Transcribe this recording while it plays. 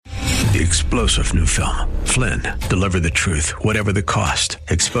the explosive new film, Flynn, Deliver the Truth, Whatever the Cost,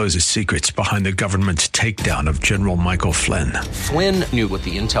 exposes secrets behind the government's takedown of General Michael Flynn. Flynn knew what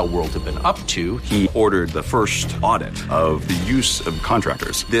the intel world had been up to. He ordered the first audit of the use of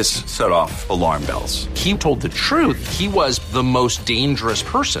contractors. This set off alarm bells. He told the truth. He was the most dangerous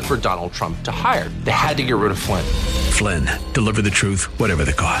person for Donald Trump to hire. They had to get rid of Flynn. Flynn, Deliver the Truth, Whatever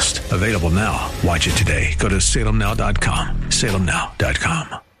the Cost. Available now. Watch it today. Go to salemnow.com.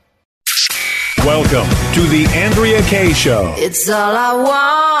 salemnow.com. Welcome to the Andrea Kaye Show. It's all I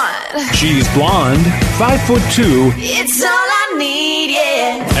want. She's blonde, 5'2". It's all I need,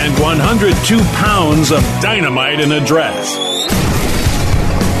 yeah. And 102 pounds of dynamite in a dress.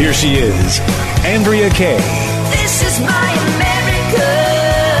 Here she is, Andrea Kaye. This is my America.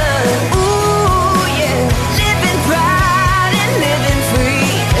 Ooh, yeah. Living proud and living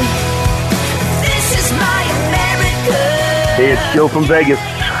free. This is my America. Hey, it's Joe from Vegas.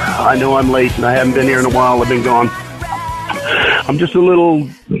 I know I'm late and I haven't been here in a while. I've been gone. I'm just a little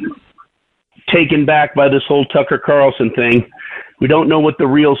taken back by this whole Tucker Carlson thing. We don't know what the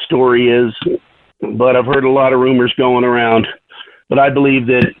real story is, but I've heard a lot of rumors going around. But I believe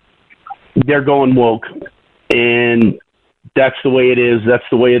that they're going woke, and that's the way it is. That's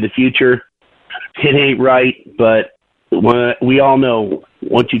the way of the future. It ain't right, but we all know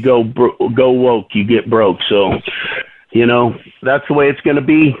once you go woke, you get broke. So, you know, that's the way it's going to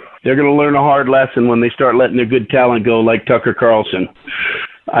be. They're going to learn a hard lesson when they start letting their good talent go like Tucker Carlson.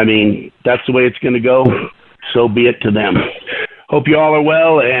 I mean, that's the way it's going to go. So be it to them. Hope you all are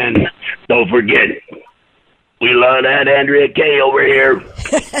well, and don't forget, we love that Andrea Kaye over here.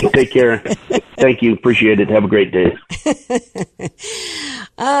 Take care. Thank you. Appreciate it. Have a great day.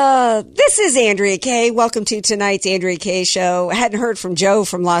 This is Andrea Kaye. Welcome to tonight's Andrea Kaye Show. I hadn't heard from Joe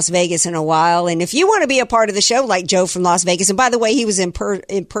from Las Vegas in a while. And if you want to be a part of the show like Joe from Las Vegas, and by the way, he was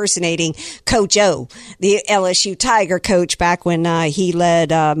impersonating Coach O, the LSU Tiger coach, back when he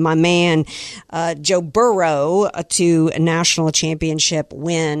led my man Joe Burrow to a national championship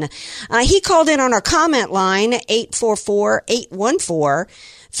win. He called in on our comment line,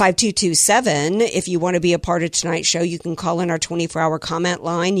 844-814-5227. If you want to be a part of tonight's show, you can call in our 24-hour comment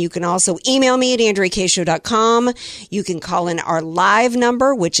line. You can also email me at AndreaKayeShow.com. You can call in our live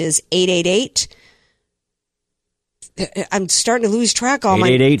number, which is 888. I'm starting to lose track.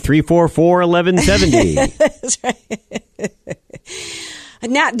 888-344-1170. That's right.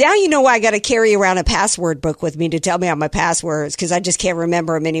 Now you know why I got to carry around a password book with me to tell me all my passwords, because I just can't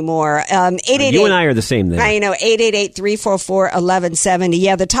remember them anymore. 888. You and I are the same there. I know. 888-344-1170.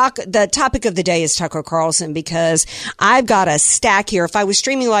 Yeah, the topic of the day is Tucker Carlson, because I've got a stack here. If I was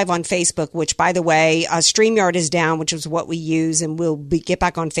streaming live on Facebook, which, by the way, StreamYard is down, which is what we use, and we'll get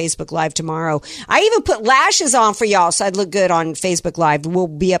back on Facebook Live tomorrow. I even put lashes on for y'all, so I'd look good on Facebook Live.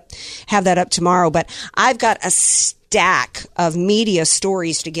 We'll have that up tomorrow. But I've got a stack of media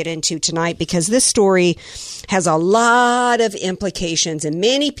stories to get into tonight, because this story has a lot of implications, and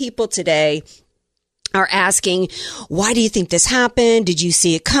many people today are asking, why do you think this happened? Did you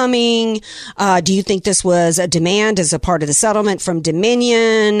see it coming? Do you think this was a demand as a part of the settlement from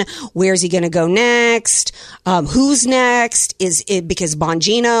Dominion? Where's he going to go next? Who's next? Is it because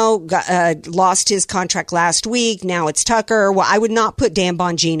Bongino lost his contract last week? Now it's Tucker. Well, I would not put Dan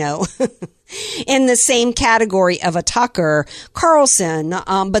Bongino in the same category of a Tucker Carlson.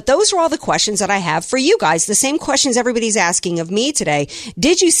 But those are all the questions that I have for you guys. The same questions everybody's asking of me today.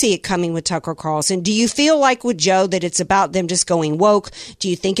 Did you see it coming with Tucker Carlson? Do you feel like with Joe that it's about them just going woke? Do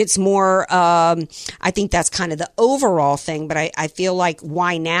you think it's more, I think that's kind of the overall thing, but I feel like,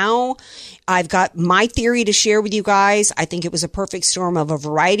 why now? I've got my theory to share with you guys. I think it was a perfect storm of a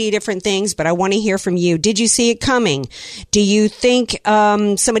variety of different things, but I want to hear from you. Did you see it coming? Do you think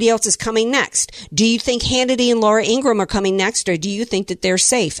somebody else is coming next? Do you think Hannity and Laura Ingraham are coming next, or do you think that they're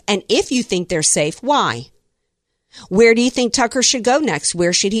safe? And if you think they're safe, why? Where do you think Tucker should go next?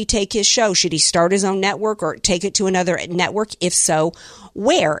 Where should he take his show? Should he start his own network or take it to another network? If so,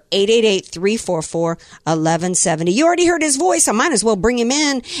 where? 888-344-1170. You already heard his voice. I might as well bring him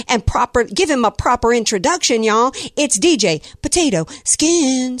in and give him a proper introduction, y'all. It's DJ Potato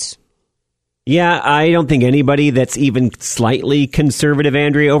Skins. Yeah, I don't think anybody that's even slightly conservative,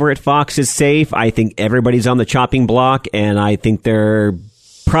 Andrea, over at Fox is safe. I think everybody's on the chopping block, and I think they're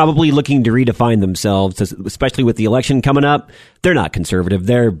probably looking to redefine themselves, especially with the election coming up. They're not conservative.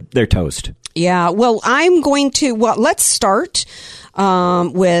 They're toast. Yeah, well, let's start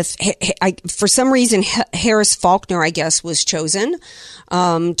with, for some reason, Harris Faulkner, I guess, was chosen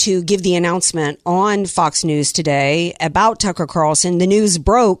to give the announcement on Fox News today about Tucker Carlson. The news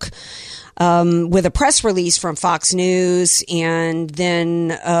broke with a press release from Fox News, and then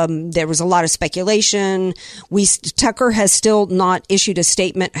there was a lot of speculation. Tucker has still not issued a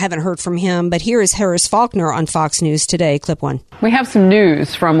statement, haven't heard from him, but here is Harris Faulkner on Fox News today, clip 1. We have some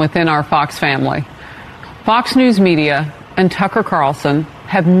news from within our Fox family. Fox News Media and Tucker Carlson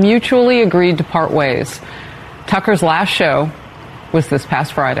have mutually agreed to part ways. Tucker's last show was this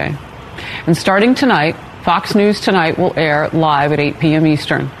past Friday. And starting tonight, Fox News Tonight will air live at 8 p.m.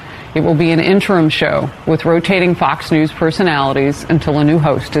 Eastern. It will be an interim show with rotating Fox News personalities until a new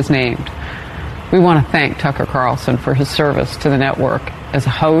host is named. We want to thank Tucker Carlson for his service to the network as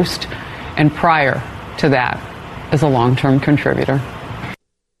a host and prior to that as a long-term contributor.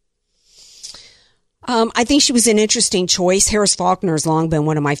 I think she was an interesting choice. Harris Faulkner has long been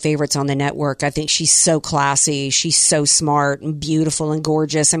one of my favorites on the network. I think she's so classy. She's so smart and beautiful and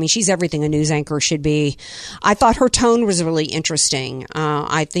gorgeous. I mean, she's everything a news anchor should be. I thought her tone was really interesting.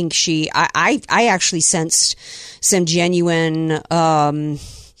 I think I actually sensed some genuine, a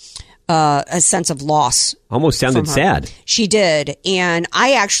sense of loss. Almost sounded sad. She did. And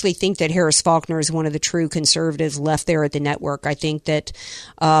I actually think that Harris Faulkner is one of the true conservatives left there at the network. I think that,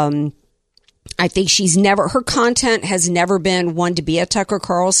 her content has never been one to be a Tucker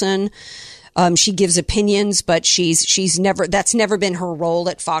Carlson. She gives opinions, but that's never been her role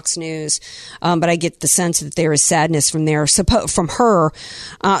at Fox News. But I get the sense that there is sadness from there, from her.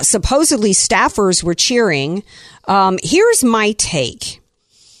 Supposedly staffers were cheering. Here's my take.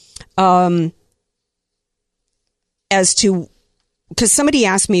 As to, because somebody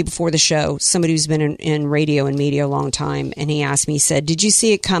asked me before the show, somebody who's been in radio and media a long time, and he asked me, he said, "Did you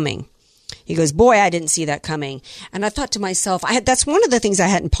see it coming?" He goes, "Boy, I didn't see that coming." And I thought to myself, that's one of the things I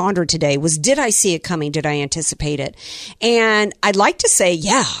hadn't pondered today was, did I see it coming? Did I anticipate it? And I'd like to say,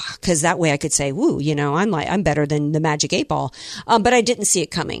 yeah, because that way I could say, woo, I'm better than the Magic 8 Ball. But I didn't see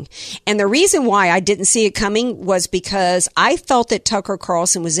it coming. And the reason why I didn't see it coming was because I felt that Tucker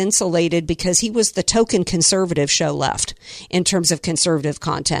Carlson was insulated because he was the token conservative show left in terms of conservative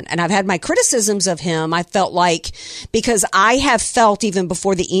content. And I've had my criticisms of him. I felt like, because I have felt even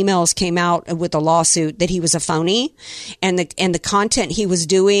before the emails came out with the lawsuit, that he was a phony, and the content he was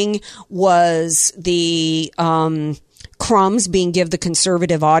doing was the crumbs being given the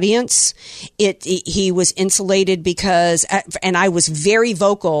conservative audience. He was insulated because, and I was very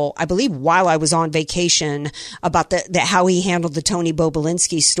vocal, I believe, while I was on vacation about how he handled the Tony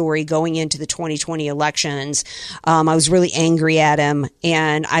Bobulinski story going into the 2020 elections. I was really angry at him,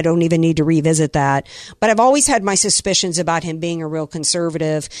 and I don't even need to revisit that. But I've always had my suspicions about him being a real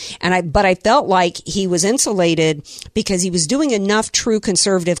conservative, but I felt like he was insulated because he was doing enough true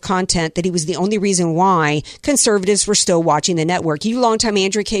conservative content that he was the only reason why conservatives were still watching the network. You longtime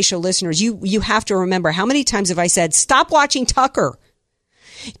Andrea Kaye Show listeners, you have to remember, how many times have I said, stop watching Tucker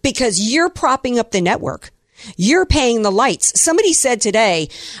because you're propping up the network. You're paying the lights. Somebody said today,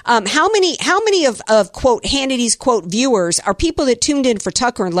 how many of quote Hannity's quote viewers are people that tuned in for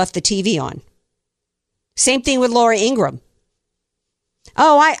Tucker and left the TV on? Same thing with Laura Ingraham.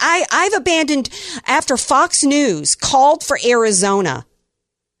 Oh, I've abandoned after Fox News called for Arizona.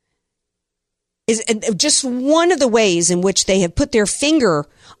 Is just one of the ways in which they have put their finger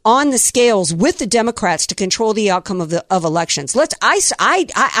on the scales with the Democrats to control the outcome of elections.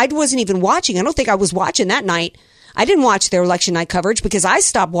 I wasn't even watching. I don't think I was watching that night. I didn't watch their election night coverage because I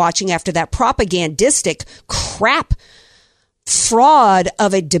stopped watching after that propagandistic crap fraud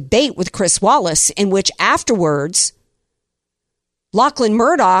of a debate with Chris Wallace, in which afterwards Lachlan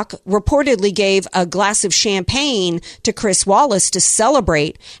Murdoch reportedly gave a glass of champagne to Chris Wallace to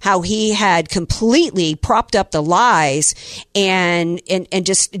celebrate how he had completely propped up the lies and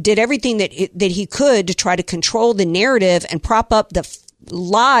just did everything that he could to try to control the narrative and prop up the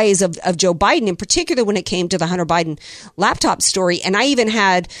lies of Joe Biden, in particular when it came to the Hunter Biden laptop story. And I even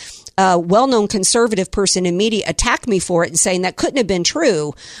had a well-known conservative person in media attack me for it and saying that couldn't have been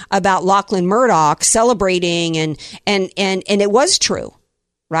true about Lachlan Murdoch celebrating, and it was true,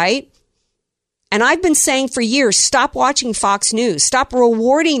 right? And I've been saying for years, stop watching Fox News, stop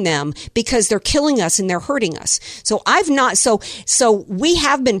rewarding them because they're killing us and they're hurting us. So we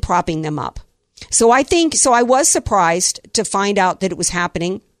have been propping them up. So I was surprised to find out that it was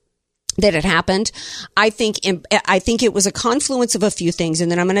happening. That it happened. I think it was a confluence of a few things, and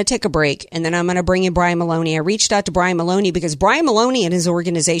then I'm going to take a break, and then I'm going to bring in Brian Maloney. I reached out to Brian Maloney because Brian Maloney and his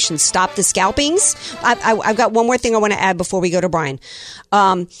organization Stop the Scalpings. I've got one more thing I want to add before we go to Brian.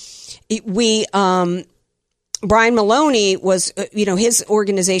 Brian Maloney was, his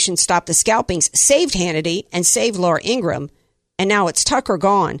organization Stop the Scalpings saved Hannity and saved Laura Ingraham. and now it's Tucker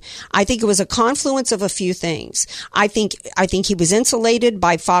gone. I think it was a confluence of a few things. I think he was insulated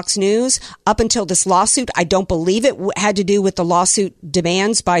by Fox News up until this lawsuit. I don't believe it had to do with the lawsuit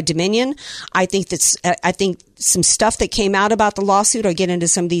demands by Dominion. I think some stuff that came out about the lawsuit, I'll get into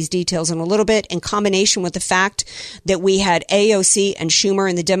some of these details in a little bit, in combination with the fact that we had AOC and Schumer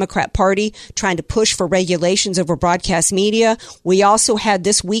in the Democrat Party trying to push for regulations over broadcast media. We also had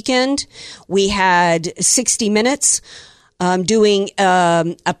this weekend, we had 60 Minutes doing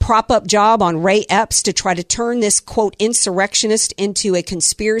a prop-up job on Ray Epps to try to turn this, quote, insurrectionist into a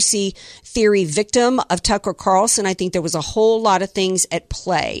conspiracy theory victim of Tucker Carlson. I think there was a whole lot of things at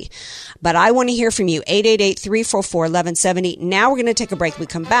play. But I want to hear from you, 888-344-1170. Now we're going to take a break. When we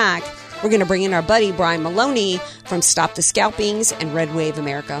come back, we're going to bring in our buddy Brian Maloney from Stop the Scalpings and Red Wave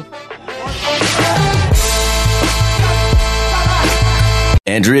America.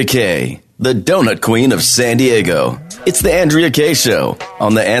 Andrea Kaye, the donut queen of San Diego. It's the Andrea Kaye Show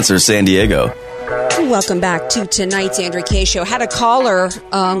on The Answer San Diego. Welcome back to tonight's Andrea Kaye Show. Had a caller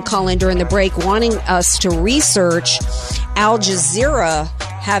call in during the break wanting us to research Al Jazeera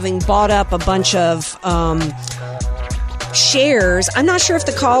having bought up a bunch of shares. I'm not sure if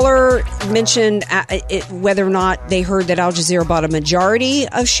the caller mentioned whether or not they heard that Al Jazeera bought a majority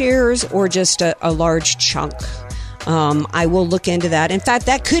of shares or just a large chunk. I will look into that. In fact,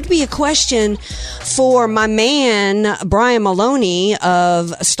 that could be a question for my man, Brian Maloney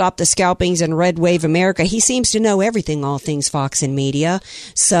of Stop the Scalpings and Red Wave America. He seems to know everything, all things Fox and media.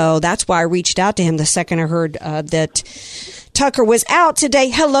 So that's why I reached out to him the second I heard that Tucker was out today.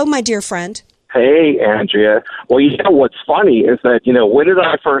 Hello, my dear friend. Hey, Andrea. Well, what's funny is that, when did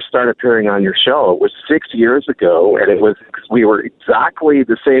I first start appearing on your show? It was 6 years ago, and we were exactly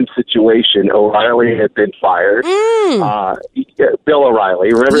the same situation. O'Reilly had been fired. Bill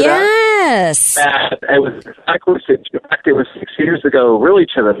O'Reilly, remember that? Yes. It was exactly 6 years. In fact, it was 6 years ago, really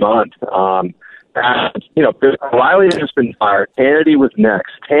to the month. Bill O'Reilly had just been fired. Hannity was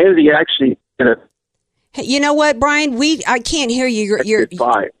next. Hannity actually Hey, you know what, Brian? I can't hear you. We're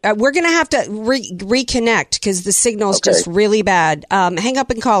going to have to reconnect because the signal's just really bad. Hang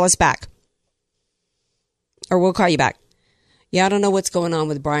up and call us back, or we'll call you back. Yeah, I don't know what's going on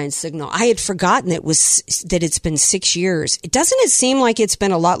with Brian's signal. I had forgotten that it's been 6 years. Doesn't it seem like it's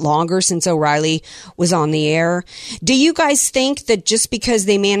been a lot longer since O'Reilly was on the air? Do you guys think that just because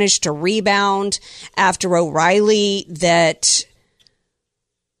they managed to rebound after O'Reilly that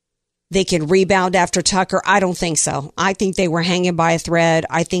they can rebound after Tucker? I don't think so. I think they were hanging by a thread.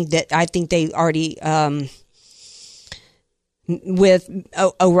 I think they already, with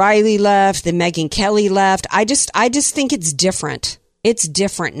O'Reilly left, then Megyn Kelly left. I just think it's different. It's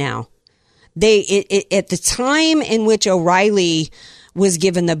different now. At the time in which O'Reilly was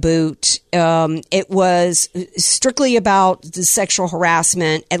given the boot, it was strictly about the sexual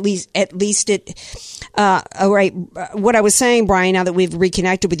harassment. At least all right. What I was saying, Brian, now that we've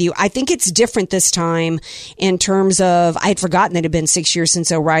reconnected with you, I think it's different this time in terms of, I had forgotten that it had been 6 years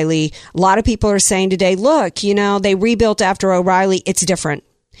since O'Reilly. A lot of people are saying today, look, they rebuilt after O'Reilly. It's different.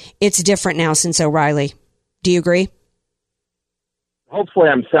 It's different now since O'Reilly. Do you agree? Hopefully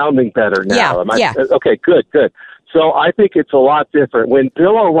I'm sounding better now. Yeah. Okay, good. So I think it's a lot different. When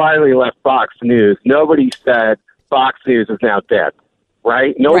Bill O'Reilly left Fox News, nobody said Fox News is now dead,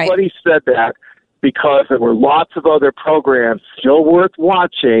 right? Nobody said that because there were lots of other programs still worth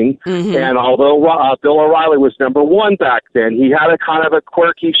watching. Mm-hmm. And although Bill O'Reilly was number one back then, he had a kind of a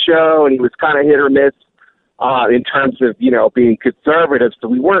quirky show and he was kind of hit or miss in terms of, being conservative. So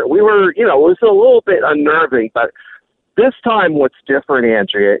we were, it was a little bit unnerving, but this time, what's different,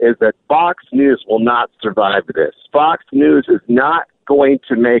 Andrea, is that Fox News will not survive this. Fox News is not going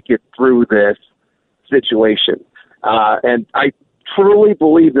to make it through this situation. And I truly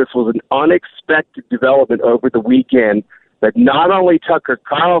believe this was an unexpected development over the weekend that not only Tucker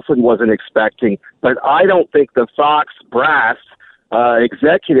Carlson wasn't expecting, but I don't think the Fox brass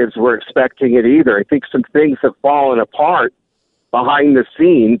executives were expecting it either. I think some things have fallen apart behind the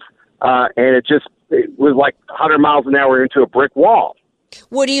scenes, and it was like 100 miles an hour into a brick wall.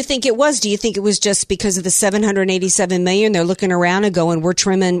 What do you think it was? Do you think it was just because of the $787 million? They're looking around and going, "We're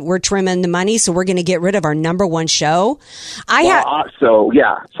trimming the money, so we're going to get rid of our number one show." So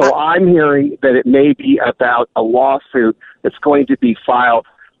I'm hearing that it may be about a lawsuit that's going to be filed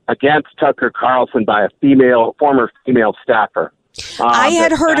against Tucker Carlson by a former female staffer. I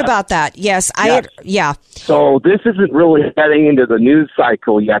had heard about that. Yes, yeah. So this isn't really heading into the news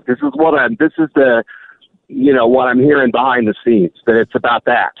cycle yet. This is what I'm hearing behind the scenes, that it's about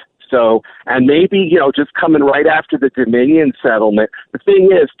that. So, and maybe, just coming right after the Dominion settlement, the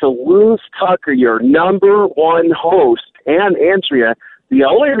thing is to lose Tucker, your number one host and Andrea, the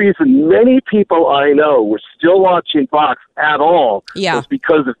only reason many people I know were still watching Fox at all was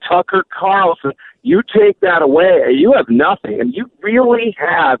because of Tucker Carlson. You take that away, and you have nothing, and you really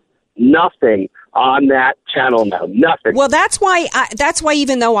have nothing on that channel now. Nothing. Well, that's why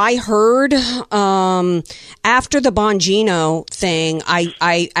even though I heard after the Bongino thing,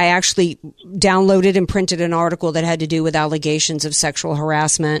 I actually downloaded and printed an article that had to do with allegations of sexual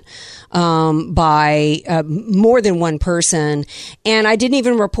harassment by more than one person, and I didn't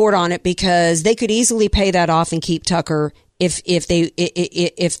even report on it because they could easily pay that off and keep Tucker if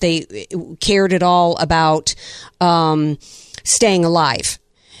they cared at all about staying alive.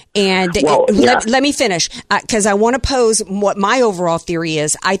 And let me finish because I want to pose what my overall theory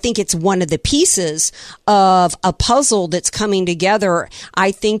is. I think it's one of the pieces of a puzzle that's coming together.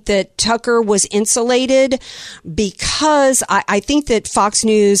 I think that Tucker was insulated because I think that Fox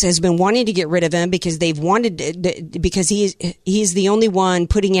News has been wanting to get rid of him because they've wanted because he's the only one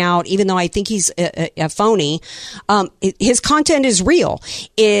putting out, even though I think he's a phony. His content is real.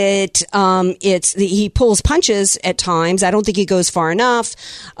 He pulls punches at times. I don't think he goes far enough.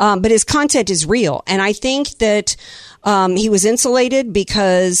 But his content is real. And I think that he was insulated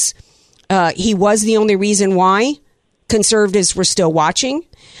because he was the only reason why conservatives were still watching.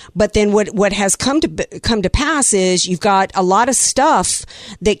 But then what has come to pass is you've got a lot of stuff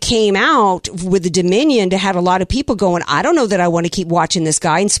that came out with the Dominion that had a lot of people going, I don't know that I want to keep watching this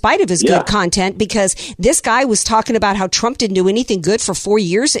guy in spite of his good content, because this guy was talking about how Trump didn't do anything good for 4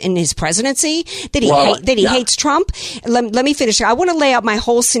 years in his presidency, that he hates Trump. Let me finish. I want to lay out my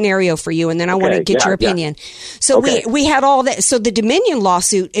whole scenario for you, and then I want to get your opinion. So we had all that. So the Dominion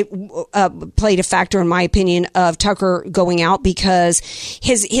lawsuit played a factor, in my opinion, of Tucker going out because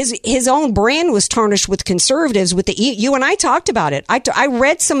his own brand was tarnished with conservatives. With you and I talked about it. I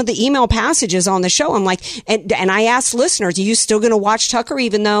read some of the email passages on the show. I'm like, and I asked listeners, are you still going to watch Tucker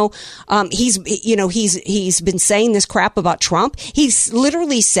even though he's been saying this crap about Trump? He's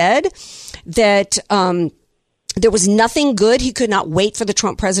literally said that there was nothing good. He could not wait for the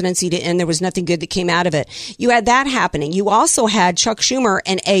Trump presidency to end. There was nothing good that came out of it. You had that happening. You also had Chuck Schumer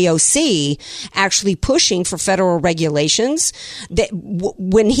and AOC actually pushing for federal regulations. That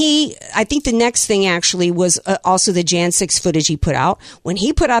I think the next thing actually was also the Jan 6 footage he put out. When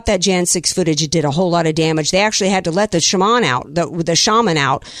he put out that Jan 6 footage, it did a whole lot of damage. They actually had to let the shaman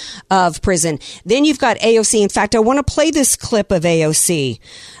out of prison. Then you've got AOC. In fact, I want to play this clip of AOC.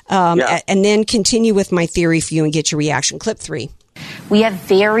 And then continue with my theory for you and get your reaction. Clip 3. We have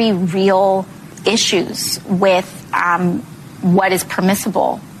very real issues with what is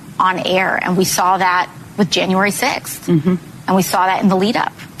permissible on air. And we saw that with January 6th. Mm-hmm. And we saw that in the lead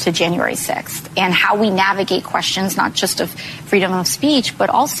up to January 6th. And how we navigate questions, not just of freedom of speech, but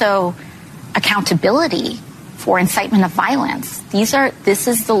also accountability for incitement of violence. This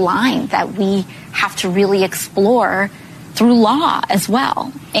is the line that we have to really explore through law as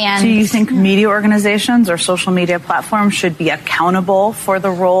well. And do you think media organizations or social media platforms should be accountable for the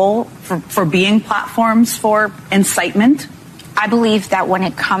role for being platforms for incitement? I believe that when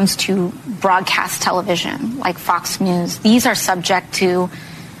it comes to broadcast television like Fox News, these are subject to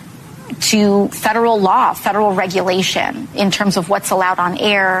federal law, federal regulation in terms of what's allowed on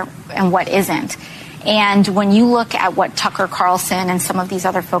air and what isn't. And when you look at what Tucker Carlson and some of these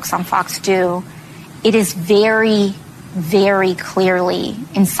other folks on Fox do, it is very, very clearly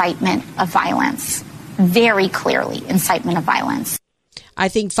incitement of violence. Very clearly incitement of violence. I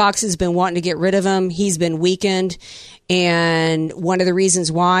think Fox has been wanting to get rid of him. He's been weakened. And one of the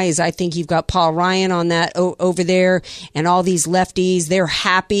reasons why is I think you've got Paul Ryan on that over there and all these lefties. They're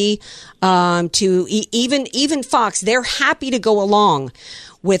happy to even Fox. They're happy to go along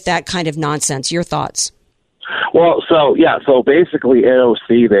with that kind of nonsense. Your thoughts? Well, so basically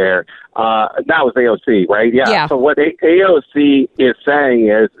AOC there, that was AOC, right? Yeah. So what AOC is saying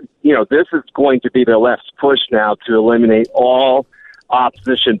is, this is going to be the left's push now to eliminate all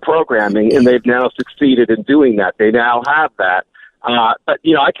opposition programming, and they've now succeeded in doing that. They now have that. But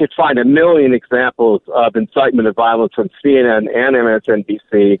I could find a million examples of incitement of violence from CNN and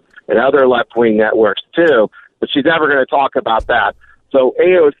MSNBC and other left-wing networks too, but she's never going to talk about that. So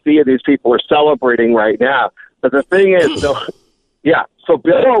AOC and these people are celebrating right now. But the thing is, so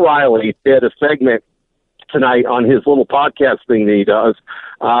Bill O'Reilly did a segment tonight on his little podcast thing that he does,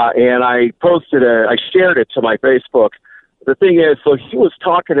 and I shared it to my Facebook. The thing is, so he was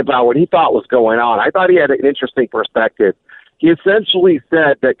talking about what he thought was going on. I thought he had an interesting perspective. He essentially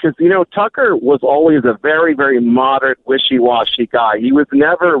said that because, Tucker was always a very, very moderate, wishy-washy guy. He was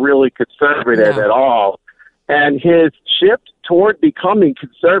never really conservative at all. And his shift toward becoming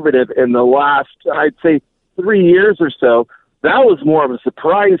conservative in the last, I'd say, 3 years or so, that was more of a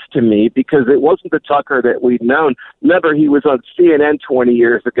surprise to me because it wasn't the Tucker that we'd known. Remember, he was on CNN 20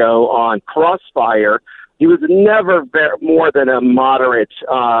 years ago on Crossfire. He was never more than a moderate,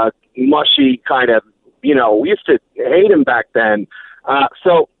 mushy kind of, we used to hate him back then.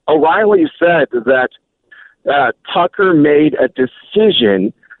 So O'Reilly said that Tucker made a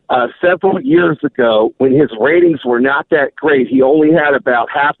decision several years ago when his ratings were not that great. He only had about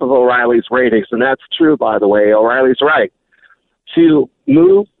half of O'Reilly's ratings, and that's true, by the way. O'Reilly's right. To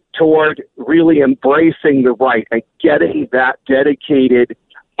move toward really embracing the right and getting that dedicated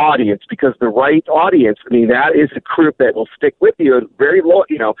audience, because the right audience, that is a group that will stick with you and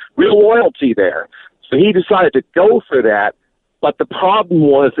real loyalty there. So he decided to go for that. But the problem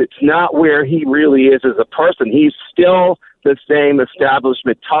was it's not where he really is as a person. He's still the same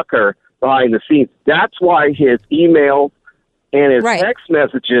establishment Tucker behind the scenes. That's why his email and his text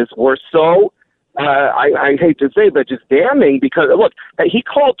messages were so, I hate to say, but just damning, because, look, he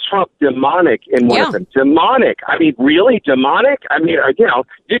called Trump demonic in one of them. Demonic. Really demonic?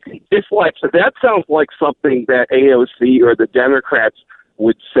 You can dislike. So that sounds like something that AOC or the Democrats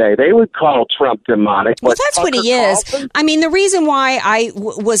would say. They would call Trump demonic. Well, that's what he is. The reason why I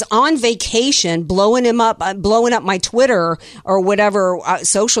was on vacation blowing up my Twitter or whatever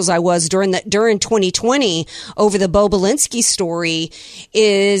socials I was during 2020 over the Bo Belinsky story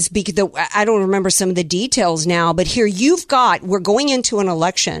is because I don't remember some of the details now, but here we're going into an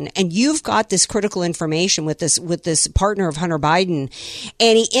election and you've got this critical information with this partner of Hunter Biden,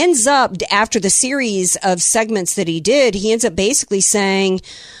 and he ends up, after the series of segments that he ends up basically saying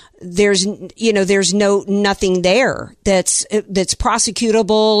there's nothing there that's prosecutable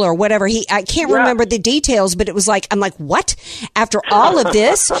or whatever. I can't remember the details, but it was like, I'm like, what? After all of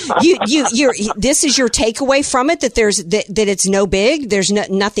this, this is your takeaway from it, that that it's no big, there's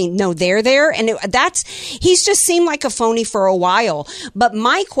nothing, no there. And he's just seemed like a phony for a while. But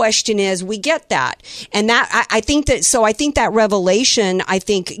my question is, we get that. And that, I think that revelation,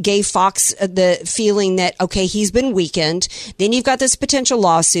 gave Fox the feeling that, okay, he's been weakened. Then you've got this potential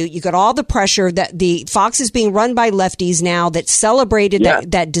lawsuit. You got all the pressure that the Fox is being run by lefties now that celebrated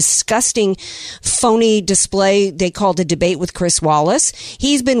that disgusting phony display they called a debate with Chris Wallace.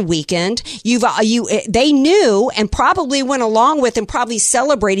 He's been weakened. They knew and probably went along with and probably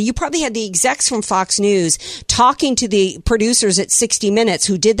celebrated. You probably had the execs from Fox News talking to the producers at 60 Minutes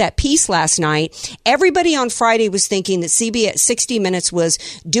who did that piece last night. Everybody on Friday was thinking that CBS 60 Minutes was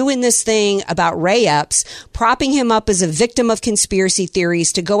doing this thing about Ray Epps, propping him up as a victim of conspiracy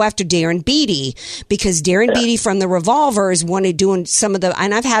theories to go after Darren Beatty, because Darren Beatty from the Revolvers wanted doing some of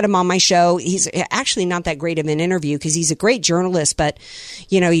and I've had him on my show. He's actually not that great of an interview because he's a great journalist, but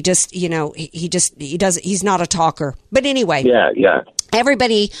he's not a talker. But anyway. Yeah.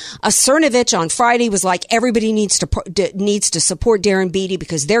 Everybody, Cernovich on Friday was like, everybody needs to support Darren Beatty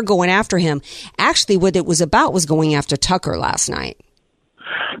because they're going after him. Actually, what it was about was going after Tucker last night.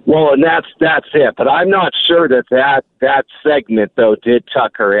 Well, and that's it. But I'm not sure that segment, though, did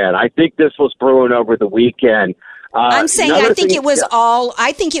Tucker in. I think this was brewing over the weekend. I'm saying I think it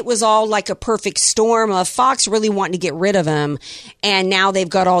was all like a perfect storm of Fox really wanting to get rid of him, and now they've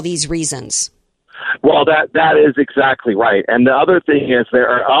got all these reasons. Well, that is exactly right. And the other thing is there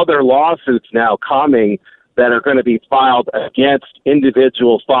are other lawsuits now coming that are going to be filed against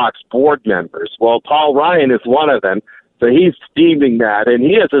individual Fox board members. Well, Paul Ryan is one of them. So he's steaming that, and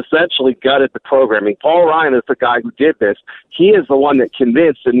he has essentially gutted the programming. Paul Ryan is the guy who did this. He is the one that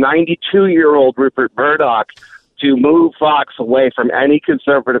convinced a 92-year-old Rupert Murdoch to move Fox away from any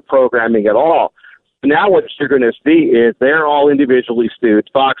conservative programming at all. Now what you're going to see is they're all individually sued.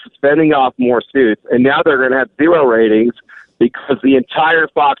 Fox is spending off more suits, and now they're going to have zero ratings because the entire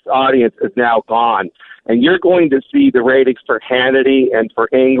Fox audience is now gone. And you're going to see the ratings for Hannity and for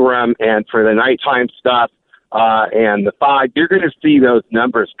Ingram and for the nighttime stuff and the 5, you're going to see those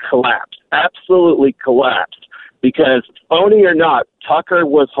numbers collapse, absolutely collapse, because phony or not, Tucker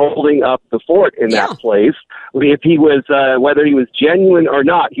was holding up the fort in that place. If he was, whether he was genuine or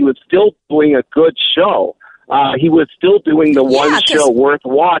not, he was still doing a good show. He was still doing the one show worth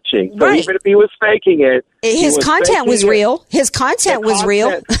watching. So even if he was faking it, his content was real. His content was real.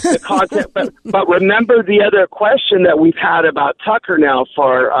 The content, but remember the other question that we've had about Tucker now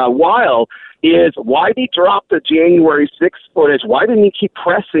for a while is why did he drop the January 6th footage? Why didn't he keep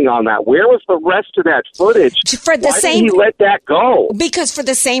pressing on that? Where was the rest of that footage? Why didn't he let that go? Because for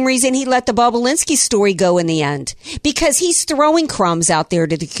the same reason he let the Bo Belinsky story go in the end. Because he's throwing crumbs out there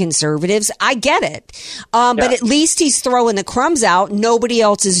to the conservatives. I get it. But at least he's throwing the crumbs out. Nobody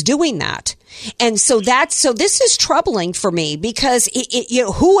else is doing that. And so this is troubling for me because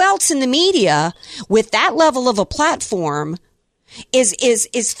who else in the media with that level of a platform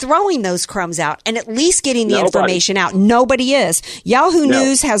is throwing those crumbs out and at least getting the information out? Nobody is. Yahoo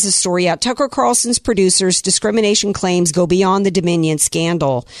News has a story out. Tucker Carlson's producers' discrimination claims go beyond the Dominion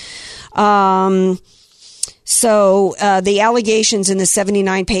scandal. So the allegations in the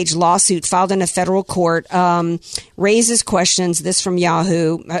 79-page lawsuit filed in a federal court raises questions. This from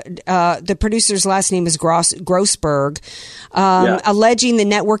Yahoo. The producer's last name is Grossberg, alleging the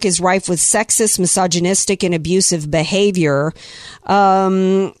network is rife with sexist, misogynistic, and abusive behavior.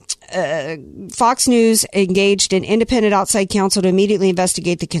 Fox News engaged an independent outside counsel to immediately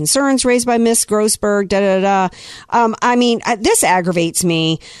investigate the concerns raised by Ms. Grossberg. This aggravates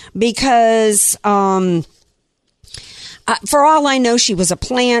me because for all I know, she was a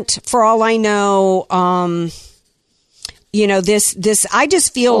plant. For all I know, this. I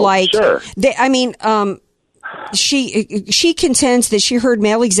just feel she contends that she heard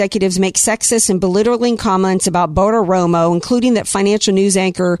male executives make sexist and belittling comments about Bodo Romo, including that financial news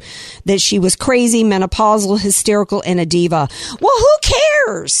anchor, that she was crazy, menopausal, hysterical, and a diva. Well, who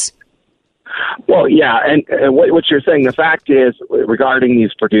cares? Well, yeah, and what you're saying, the fact is, regarding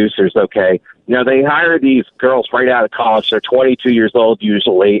these producers, okay, they hire these girls right out of college. They're 22 years old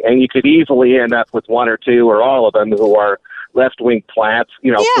usually, and you could easily end up with one or two or all of them who are left-wing plants,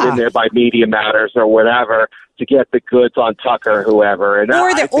 put in there by Media Matters or whatever to get the goods on Tucker or whoever. And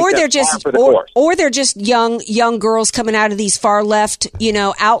or they're just young girls coming out of these far left,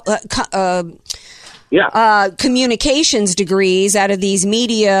 communications degrees out of these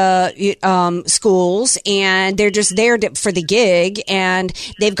media schools, and they're just there for the gig, and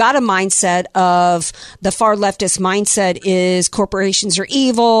they've got a mindset of the far leftist mindset is corporations are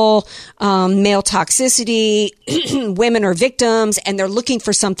evil, male toxicity, women are victims, and they're looking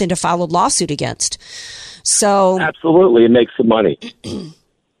for something to file a lawsuit against. So absolutely, it makes some money.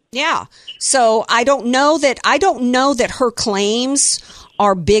 Yeah. So I don't know that her claims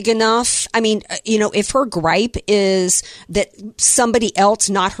are big enough. I mean, if her gripe is that somebody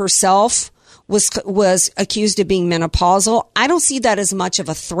else, not herself, was accused of being menopausal, I don't see that as much of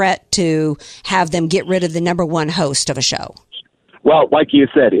a threat to have them get rid of the number one host of a show. Well, like you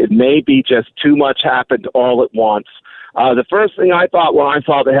said, it may be just too much happened all at once. The first thing I thought when I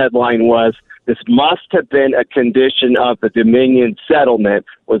saw the headline was, this must have been a condition of the Dominion settlement,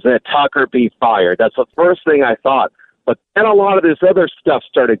 was that Tucker be fired. That's the first thing I thought. But then a lot of this other stuff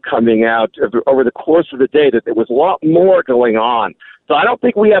started coming out over the course of the day, that there was a lot more going on. So I don't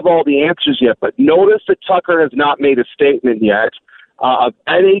think we have all the answers yet, but notice that Tucker has not made a statement yet of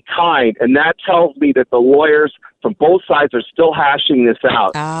any kind, and that tells me that the lawyers from both sides are still hashing this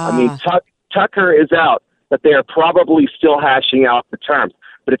out. I mean, Tucker is out, but they are probably still hashing out the terms.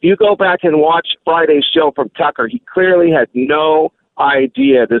 But if you go back and watch Friday's show from Tucker, he clearly had no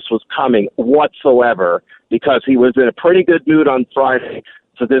idea this was coming whatsoever, because he was in a pretty good mood on Friday.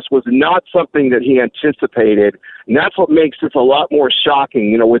 So this was not something that he anticipated. And that's what makes this a lot more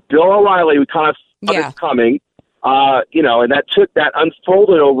shocking. With Bill O'Reilly, we kind of saw this coming, and that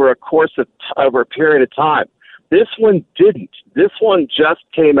unfolded over a course of, over a period of time. This one didn't. This one just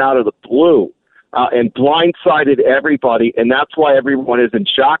came out of the blue and blindsided everybody. And that's why everyone is in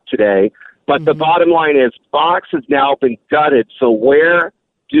shock today. But the bottom line is Fox has now been gutted. So where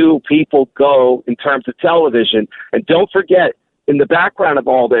do people go in terms of television? And don't forget, in the background of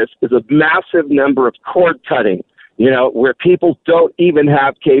all this is a massive number of cord cutting, where people don't even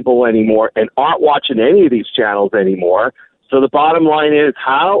have cable anymore and aren't watching any of these channels anymore. So the bottom line is,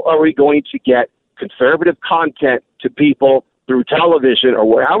 how are we going to get conservative content to people through television,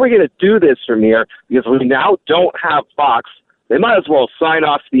 or how are we going to do this from here? Because we now don't have Fox. They might as well sign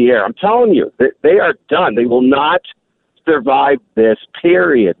off the air. I'm telling you, they are done. They will not survive this,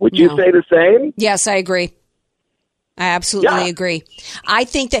 period. Would you say the same? Yes, I agree. I absolutely agree. I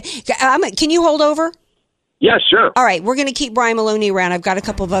think that, can you hold over? Yeah, sure. All right, we're going to keep Brian Maloney around. I've got a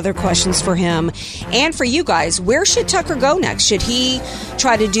couple of other questions for him and for you guys. Where should Tucker go next? Should he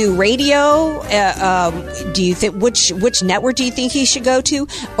try to do radio? Do you think which network do you think he should go to?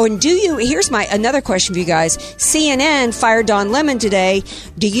 Or here's another question for you guys. CNN fired Don Lemon today.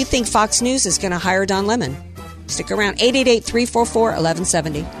 Do you think Fox News is going to hire Don Lemon? Stick around.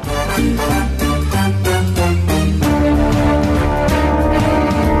 888-344-1170.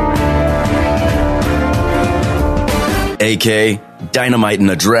 AK, Dynamite in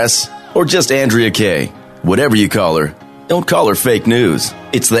a Dress, or just Andrea Kaye. Whatever you call her, don't call her fake news.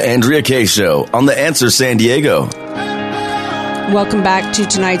 It's the Andrea Kaye Show on The Answer San Diego. Welcome back to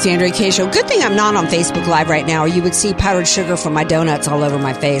tonight's Andrea Kaye Show. Good thing I'm not on Facebook Live right now, or you would see powdered sugar from my donuts all over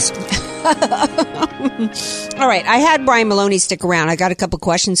my face. All right. I had Brian Maloney stick around. I got a couple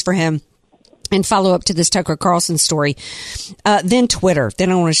questions for him and follow up to this Tucker Carlson story. Then Twitter.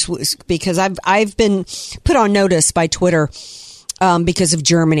 Then I want to, because I've been put on notice by Twitter because of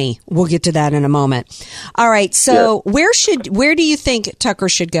Germany. We'll get to that in a moment. All right. So where do you think Tucker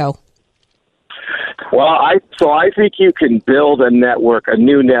should go? Well, I think you can build a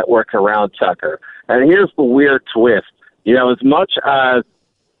new network around Tucker. And here's the weird twist. As much as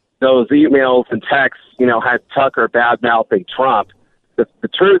those emails and texts, had Tucker bad-mouthing Trump, the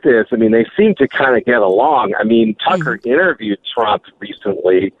truth is, they seem to kind of get along. Tucker interviewed Trump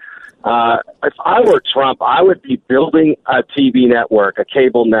recently. If I were Trump, I would be building a TV network, a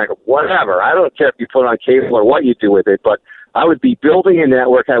cable network, whatever. I don't care if you put on cable or what you do with it, but I would be building a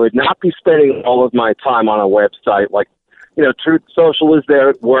network. I would not be spending all of my time on a website. Like, Truth Social is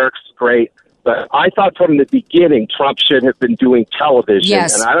there. It works. Great. But I thought from the beginning Trump should have been doing television.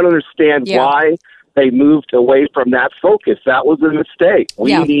 Yes. And I don't understand why they moved away from that focus. That was a mistake.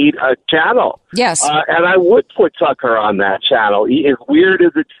 We need a channel. Yes. And I would put Tucker on that channel. As weird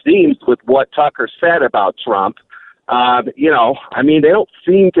as it seems with what Tucker said about Trump, they don't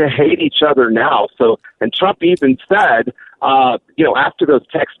seem to hate each other now. So, and Trump even said, after those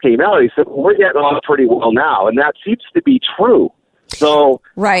texts came out, he said, we're getting on pretty well now. And that seems to be true. So,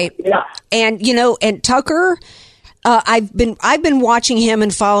 right. Yeah. And, and Tucker, I've been watching him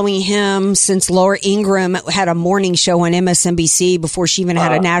and following him since Laura Ingraham had a morning show on MSNBC before she even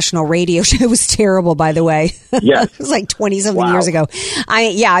had a national radio show. It was terrible, by the way. Yes. It was like 20-something years ago.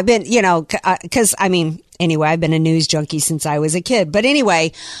 I've been, anyway, I've been a news junkie since I was a kid. But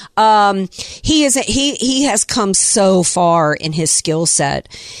anyway, he has come so far in his skill set.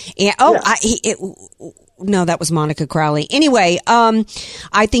 And, no, that was Monica Crowley. Anyway,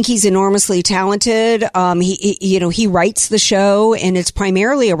 I think he's enormously talented. He writes the show, and it's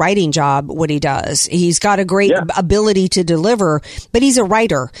primarily a writing job, what he does. He's got a great ability to deliver, but he's a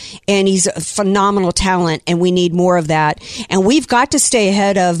writer, and he's a phenomenal talent, and we need more of that. And we've got to stay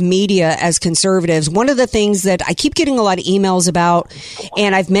ahead of media as conservatives. One of the things that I keep getting a lot of emails about,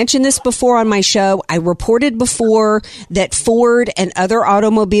 and I've mentioned this before on my show, I reported before that Ford and other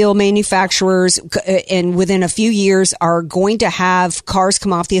automobile manufacturers, and within a few years, are going to have cars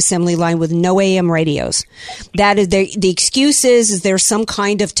come off the assembly line with no AM radios. That is the excuse is there's some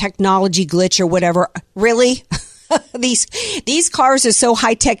kind of technology glitch or whatever. Really? These cars are so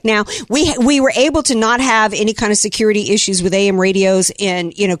high tech now. We were able to not have any kind of security issues with AM radios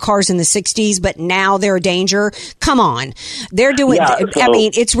in cars in the 60s, but now they're a danger. Come on, they're doing.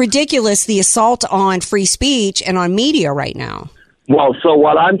 It's ridiculous, the assault on free speech and on media right now. Well, so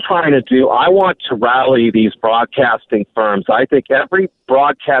what I'm trying to do, I want to rally these broadcasting firms. I think every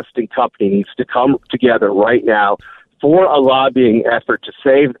broadcasting company needs to come together right now for a lobbying effort to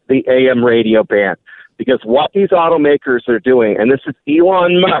save the AM radio ban. Because what these automakers are doing, and this is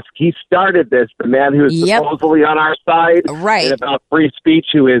Elon Musk, he started this, the man who is supposedly on our side and about free speech,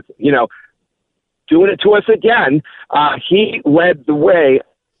 who is, doing it to us again. He led the way,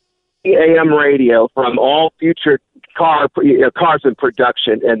 AM radio from all future cars in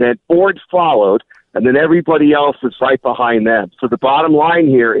production, and then Ford followed, and then everybody else is right behind them. So the bottom line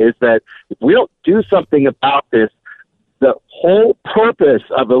here is that if we don't do something about this, the whole purpose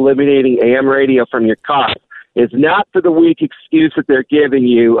of eliminating AM radio from your cars is not for the weak excuse that they're giving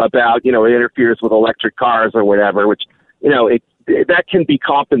you about, it interferes with electric cars or whatever, which, that can be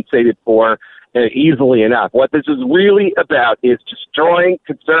compensated for easily enough. What this is really about is destroying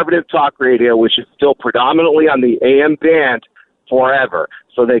conservative talk radio, which is still predominantly on the AM band forever.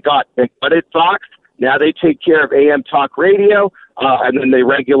 So they got it Fox. Now they take care of AM talk radio, and then they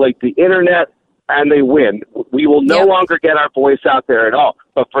regulate the internet, and they win. We will no longer get our voice out there at all.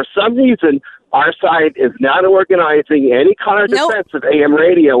 But for some reason, our side is not organizing any kind of defense of AM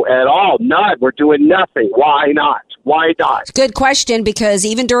radio at all. None. We're doing nothing. Why not? Why not? Good question, because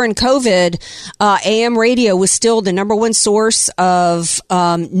even during COVID, AM radio was still the number one source of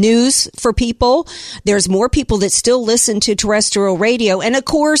news for people. There's more people that still listen to terrestrial radio. And of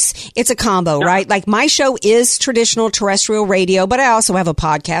course, it's a combo, right? Like my show is traditional terrestrial radio, but I also have a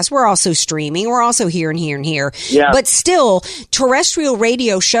podcast. We're also streaming. We're also here and here and here. Yeah. But still, terrestrial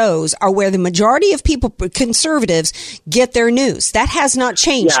radio shows are where the majority of people, conservatives, get their news. That has not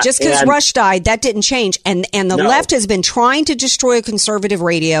changed. Just because Rush died, that didn't change. And the left has been trying to destroy conservative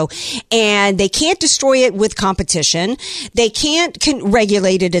radio, and they can't destroy it with competition. They can't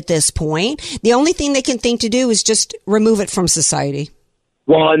regulate it at this point. The only thing they can think to do is just remove it from society.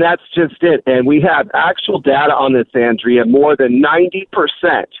 Well, and that's just it. And we have actual data on this, Andrea. More than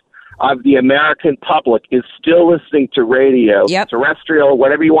 90% of the American public is still listening to radio, terrestrial,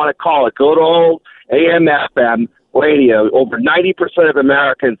 whatever you want to call it, good old AM, FM radio. Over 90% of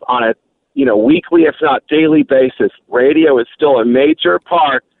Americans on a weekly, if not daily basis, radio is still a major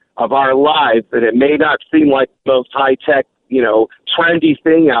part of our lives, and it may not seem like the most high-tech, trendy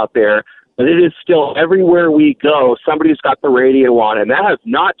thing out there, but it is still everywhere we go, somebody's got the radio on, and that has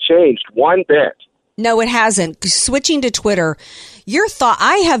not changed one bit. No, it hasn't. Switching to Twitter,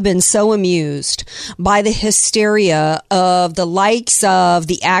 I have been so amused by the hysteria of the likes of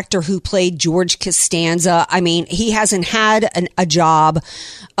the actor who played George Costanza. I mean, he hasn't had a job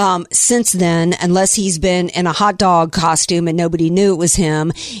since then, unless he's been in a hot dog costume and nobody knew it was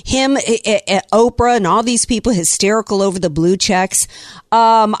him. Oprah and all these people hysterical over the blue checks.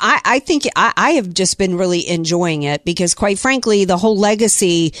 I think I have just been really enjoying it because, quite frankly, the whole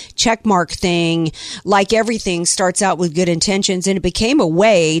legacy checkmark thing, like everything, starts out with good intentions, and it became a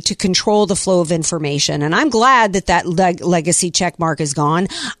way to control the flow of information. And I'm glad that legacy checkmark is gone.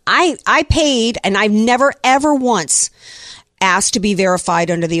 I paid, and I've never ever once asked to be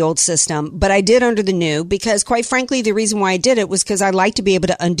verified under the old system, but I did under the new because, quite frankly, the reason why I did it was because I like to be able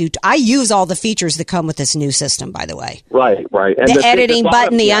to undo. I use all the features that come with this new system, by the way. Right. And the editing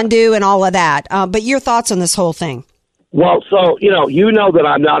button, the undo, and all of that. But your thoughts on this whole thing? Well, so, you know that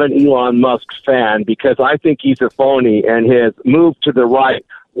I'm not an Elon Musk fan because I think he's a phony, and his move to the right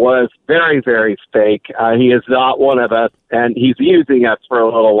was very, very fake. He is not one of us, and he's using us for a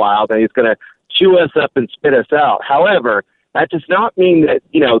little while, then he's going to chew us up and spit us out. However, that does not mean that,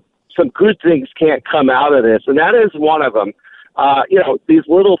 some good things can't come out of this, and that is one of them. These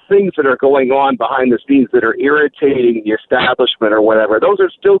little things that are going on behind the scenes that are irritating the establishment or whatever, those are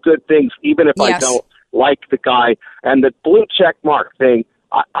still good things, even if I don't like the guy. And the blue check mark thing,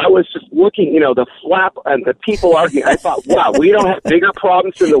 I was just looking, the flap and the people arguing. I thought, wow, we don't have bigger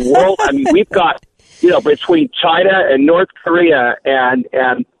problems in the world. I mean, we've got, between China and North Korea and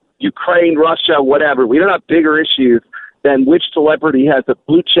Ukraine, Russia, whatever, we don't have bigger issues than which celebrity has a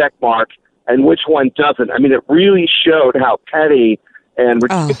blue check mark and which one doesn't. I mean, it really showed how petty and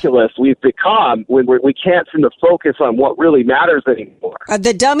ridiculous we've become when we can't seem to focus on what really matters anymore.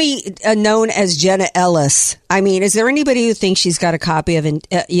 The dummy known as Jenna Ellis. I mean, is there anybody who thinks she's got a copy of,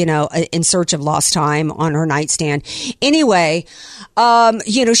 In Search of Lost Time on her nightstand? Anyway,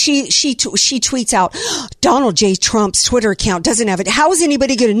 she tweets out, Donald J. Trump's Twitter account doesn't have it. How is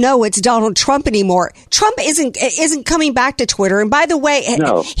anybody going to know it's Donald Trump anymore? Trump isn't coming back to Twitter. And by the way, he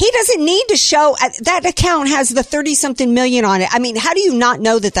doesn't need to show that account has the 30-something million on it. I mean, how do you not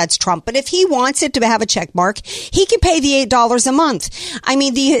know that that's Trump? But if he wants it to have a check mark, he can pay the $8 a month. I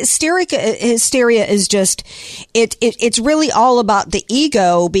mean, the hysteria is just, it's really all about the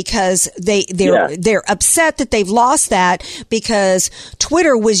ego because they're upset that they've lost that because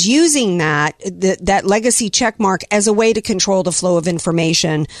Twitter was using that legacy check mark as a way to control the flow of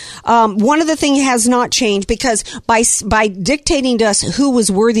information. One of the things has not changed because by dictating to us who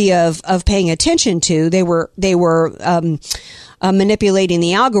was worthy of paying attention to, they were manipulating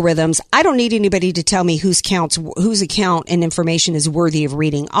the algorithms. I don't need anybody to tell me whose account and information is worthy of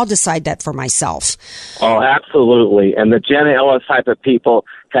reading. I'll decide that for myself. Oh, absolutely. And the Jenna Ellis type of people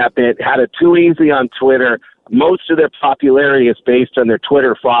had it too easy on Twitter. Most of their popularity is based on their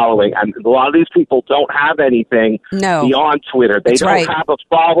Twitter following. And a lot of these people don't have anything beyond Twitter. They don't have a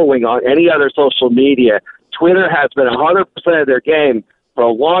following on any other social media. Twitter has been 100% of their game for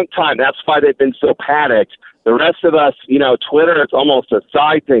a long time. That's why they've been so panicked. The rest of us, Twitter is almost a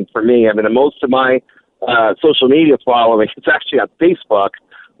side thing for me. I mean, most of my social media following, it's actually on Facebook,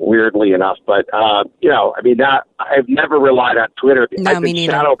 weirdly enough. But, I've never relied on Twitter. I've been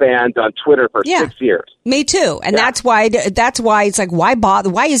shadow banned on Twitter for 6 years. Me too. And that's why it's like, why bother?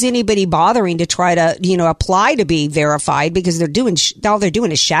 Why is anybody bothering to try to, apply to be verified? Because all they're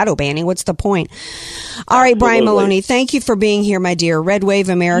doing is shadow banning. What's the point? All right, Brian Maloney, thank you for being here, my dear. Red Wave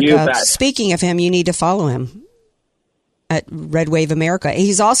America. Speaking of him, you need to follow him at Red Wave America.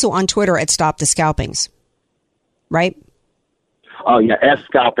 He's also on Twitter at Stop the Scalpings. Right? Oh, yeah,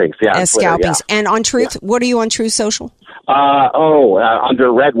 S-Scalpings. Yeah, S-Scalpings. Yeah. And on Truth, what are you on Truth Social?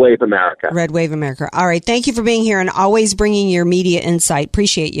 Under Red Wave America. Red Wave America. All right. Thank you for being here and always bringing your media insight.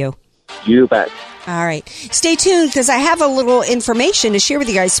 Appreciate you. You bet. All right. Stay tuned because I have a little information to share with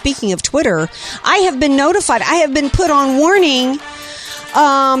you guys. Speaking of Twitter, I have been notified. I have been put on warning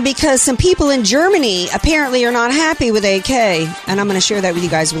because some people in Germany apparently are not happy with AK. And I'm going to share that with you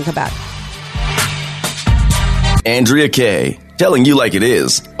guys when we come back. Andrea Kaye, telling you like it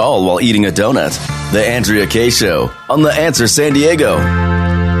is, all while eating a donut. The Andrea Kaye Show on The Answer San Diego.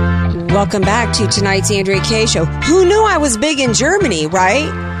 Welcome back to tonight's Andrea Kaye Show. Who knew I was big in Germany, right?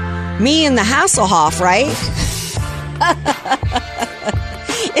 Me and the Hasselhoff, right?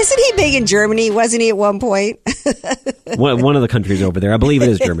 Isn't he big in Germany? Wasn't he at one point? One of the countries over there. I believe it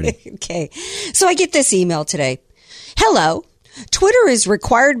is Germany. Okay. So I get this email today. Hello. Twitter is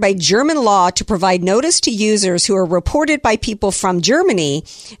required by German law to provide notice to users who are reported by people from Germany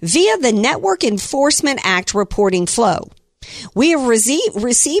via the Network Enforcement Act reporting flow. We have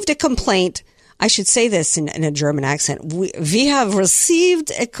received a complaint. I should say this in a German accent. We have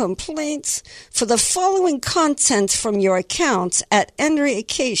received a complaint for the following content from your account at Andrea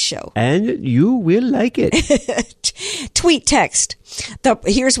Kaye Show. And you will like it. Tweet text.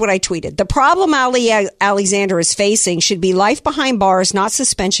 Here's what I tweeted. The problem Ali Alexander is facing should be life behind bars, not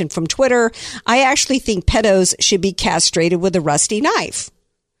suspension from Twitter. I actually think pedos should be castrated with a rusty knife.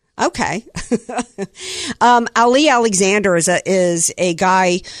 Okay. Ali Alexander is a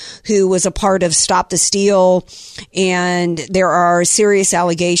guy who was a part of Stop the Steal, and there are serious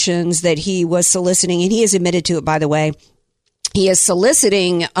allegations that he was soliciting, and he has admitted to it, by the way. He is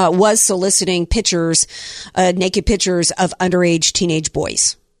was soliciting pictures, naked pictures of underage teenage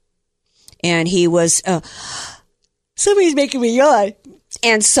boys. And he was, somebody's making me yawn.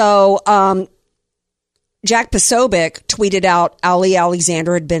 And so, Jack Posobiec tweeted out Ali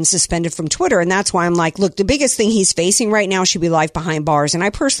Alexander had been suspended from Twitter. And that's why I'm like, look, the biggest thing he's facing right now should be life behind bars. And I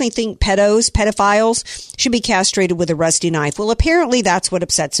personally think pedophiles should be castrated with a rusty knife. Well, apparently that's what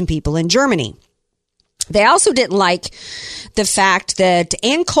upset some people in Germany. They also didn't like the fact that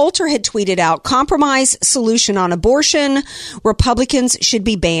Ann Coulter had tweeted out, compromise solution on abortion. Republicans should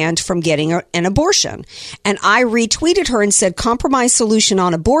be banned from getting an abortion. And I retweeted her and said, compromise solution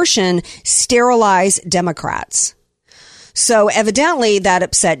on abortion, sterilize Democrats. So evidently that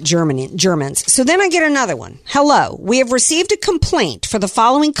upset Germans. So then I get another one. Hello, we have received a complaint for the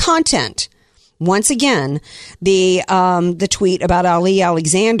following content. Once again, the tweet about Ali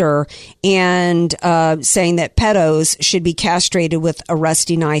Alexander and saying that pedos should be castrated with a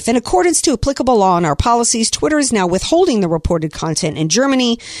rusty knife. In accordance to applicable law and our policies, Twitter is now withholding the reported content in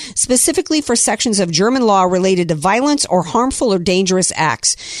Germany, specifically for sections of German law related to violence or harmful or dangerous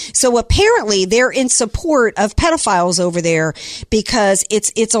acts. So apparently they're in support of pedophiles over there because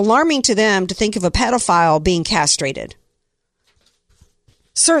it's alarming to them to think of a pedophile being castrated.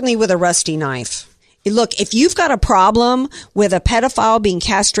 Certainly with a rusty knife. Look, if you've got a problem with a pedophile being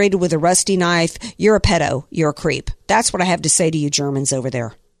castrated with a rusty knife, you're a pedo. You're a creep. That's what I have to say to you Germans over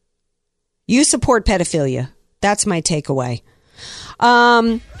there. You support pedophilia. That's my takeaway.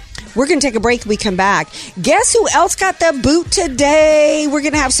 We're going to take a break when we come back. Guess who else got the boot today? We're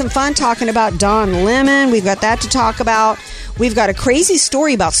going to have some fun talking about Don Lemon. We've got that to talk about. We've got a crazy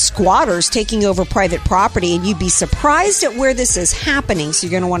story about squatters taking over private property, and you'd be surprised at where this is happening. So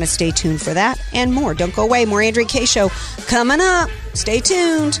you're going to want to stay tuned for that and more. Don't go away. More Andrea Kaye Show coming up. Stay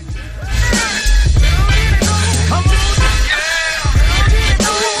tuned.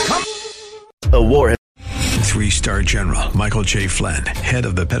 A war. 3-star General Michael J. Flynn, head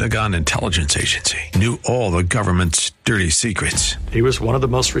of the Pentagon Intelligence Agency, knew all the government's dirty secrets. He was one of the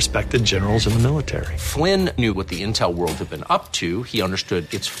most respected generals in the military. Flynn knew what the intel world had been up to. He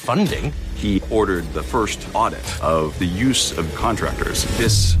understood its funding. He ordered the first audit of the use of contractors.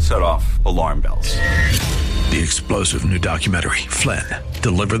 This set off alarm bells. The explosive new documentary, Flynn,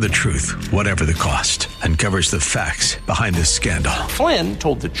 Deliver the Truth, Whatever the Cost, uncovers the facts behind this scandal. Flynn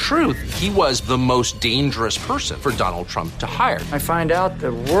told the truth. He was the most dangerous person for Donald Trump to hire. I find out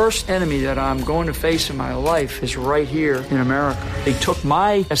the worst enemy that I'm going to face in my life is right here in America. They took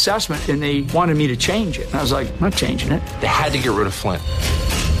my assessment and they wanted me to change it. And I was like, I'm not changing it. They had to get rid of Flynn.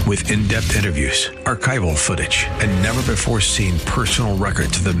 With in-depth interviews, archival footage, and never-before-seen personal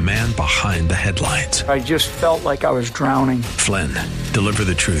records of the man behind the headlines. I just felt like I was drowning. Flynn, Deliver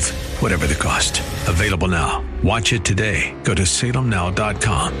the Truth, Whatever the Cost. Available now. Watch it today. Go to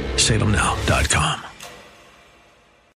salemnow.com. salemnow.com.